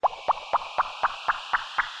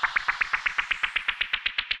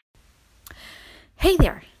Hey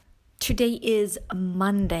there! Today is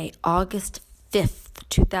Monday, August 5th,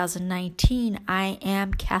 2019. I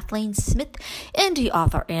am Kathleen Smith, indie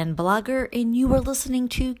author and blogger, and you are listening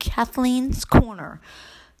to Kathleen's Corner.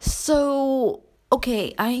 I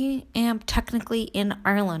am technically in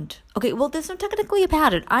Ireland. There's no technically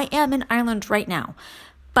about it. I am in Ireland right now.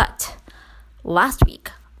 But last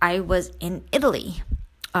week, I was in Italy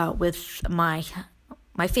with my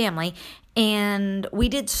family, and we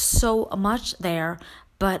did so much there,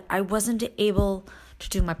 but I wasn't able to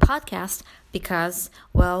do my podcast because,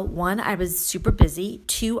 one, I was super busy,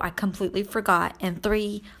 two, I completely forgot, and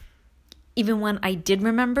three, even when I did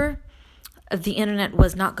remember, the internet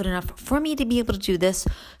was not good enough for me to be able to do this.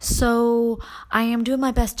 So I am doing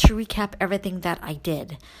my best to recap everything that I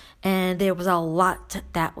did, and there was a lot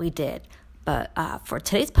that we did. But for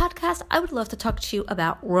today's podcast, I would love to talk to you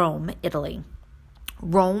about Rome, Italy.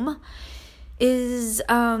 Rome is,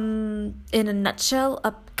 in a nutshell,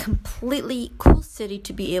 a completely cool city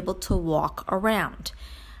to be able to walk around.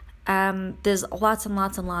 There's lots and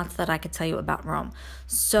lots and lots that I could tell you about Rome.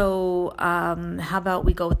 So how about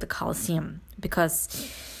we go with the Colosseum?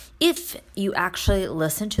 Because if you actually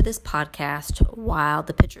listen to this podcast while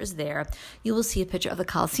the picture is there, you will see a picture of the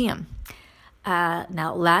Colosseum.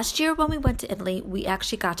 Now, last year when we went to Italy, we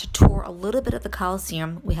actually got to tour a little bit of the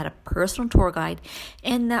Colosseum. We had a personal tour guide,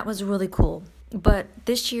 and that was really cool. But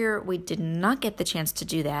this year, we did not get the chance to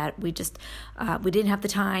do that. We just, we didn't have the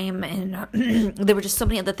time, and there were just so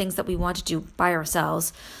many other things that we wanted to do by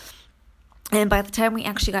ourselves. And by the time we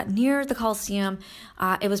actually got near the Colosseum,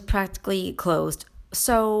 it was practically closed.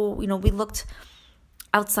 So, we looked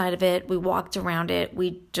outside of it, we walked around it,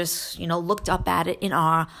 we just, looked up at it in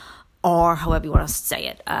awe, or however you want to say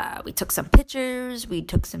it. We took some pictures, we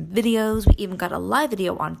took some videos, we even got a live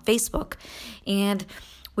video on Facebook, and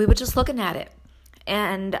we were just looking at it.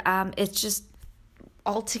 And it's just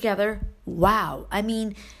altogether, wow. I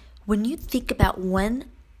mean, when you think about when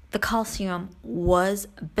the Colosseum was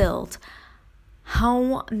built,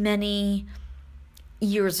 how many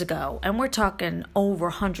years ago, and we're talking over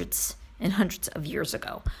hundreds and hundreds of years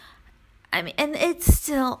ago. I mean, and it's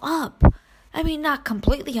still up. I mean, not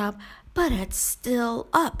completely up, but it's still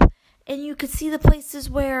up. And you could see the places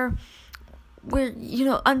where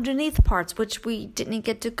underneath parts, which we didn't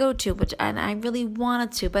get to go to, and I really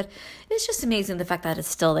wanted to, but it's just amazing the fact that it's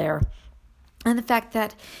still there. And the fact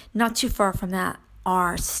that not too far from that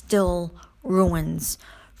are still ruins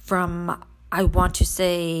from, I want to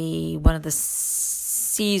say, one of the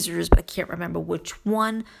Caesars, but I can't remember which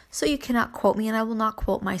one, so you cannot quote me, and I will not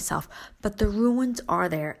quote myself, but the ruins are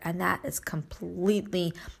there, and that is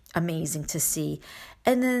completely amazing to see.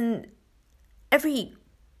 And then every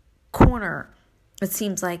corner, it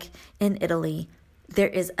seems like, in Italy, there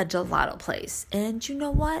is a gelato place, and you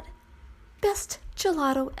know what? Best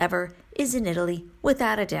gelato ever is in Italy,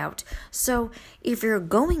 without a doubt. So if you're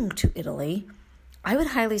going to Italy, I would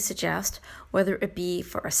highly suggest, whether it be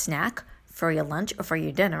for a snack, for your lunch, or for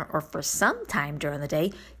your dinner, or for some time during the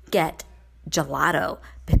day, get gelato,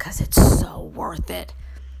 because it's so worth it.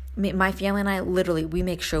 I mean, my family and I, literally, we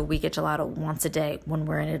make sure we get gelato once a day when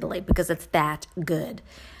we're in Italy, because it's that good.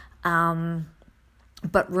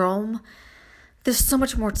 But Rome, there's so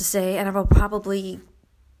much more to say, and I will probably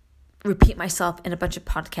repeat myself in a bunch of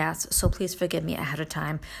podcasts, so please forgive me ahead of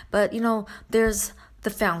time. But, there's the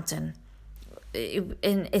fountain.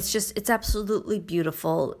 And it's absolutely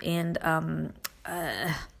beautiful. And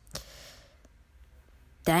I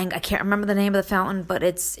can't remember the name of the fountain, but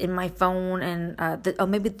it's in my phone. And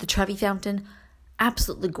maybe the Trevi Fountain,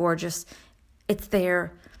 absolutely gorgeous. It's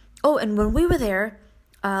there. Oh, and when we were there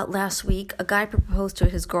last week, a guy proposed to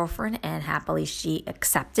his girlfriend, and happily she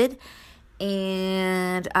accepted.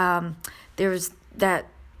 And there's that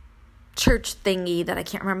church thingy that I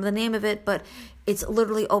can't remember the name of it, but it's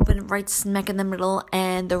literally open right smack in the middle,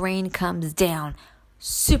 and the rain comes down.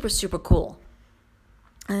 Super, super cool.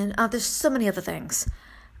 And there's so many other things.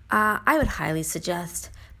 I would highly suggest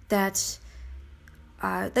that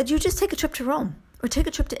you just take a trip to Rome, or take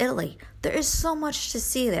a trip to Italy. There is so much to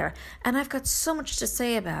see there, and I've got so much to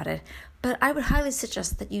say about it, but I would highly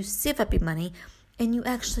suggest that you save up your money and you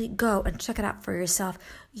actually go and check it out for yourself.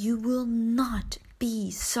 You will not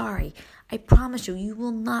be sorry. I promise you, you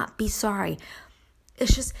will not be sorry.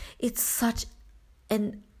 It's such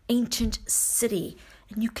an ancient city,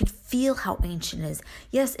 and you can feel how ancient it is.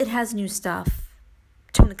 Yes, it has new stuff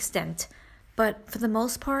to an extent, but for the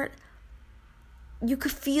most part, you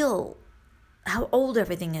could feel how old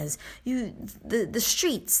everything is. The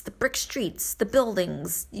streets, the brick streets, the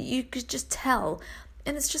buildings, you could just tell.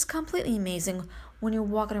 And it's just completely amazing when you're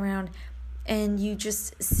walking around and you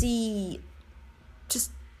just see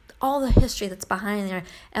just all the history that's behind there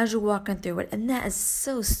as you're walking through it. And that is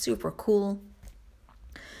so super cool.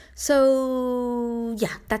 So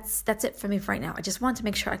yeah, that's it for me for right now. I just wanted to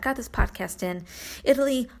make sure I got this podcast in.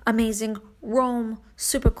 Italy, amazing. Rome,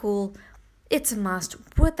 super cool. It's a must,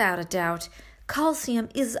 without a doubt. Colosseum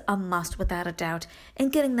is a must, without a doubt.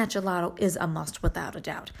 And getting that gelato is a must, without a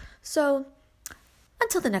doubt. So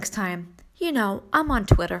until the next time, I'm on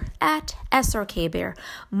Twitter at SRKBear.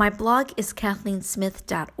 My blog is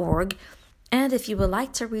KathleenSmith.org. And if you would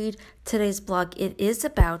like to read today's blog, it is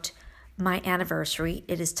about my anniversary.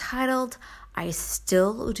 It is titled, I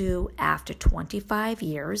Still Do After 25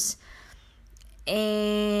 Years.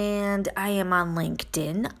 And I am on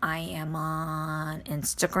LinkedIn. I am on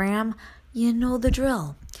Instagram. You know the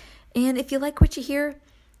drill. And if you like what you hear,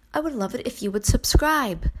 I would love it if you would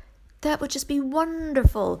subscribe. That would just be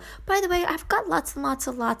wonderful. By the way, I've got lots and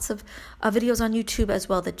lots of videos on YouTube as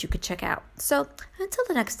well that you could check out. So until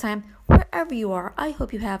the next time, wherever you are, I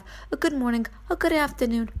hope you have a good morning, a good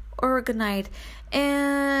afternoon, or a good night.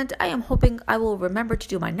 And I am hoping I will remember to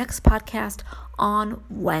do my next podcast on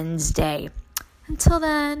Wednesday. Until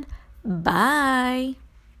then, bye.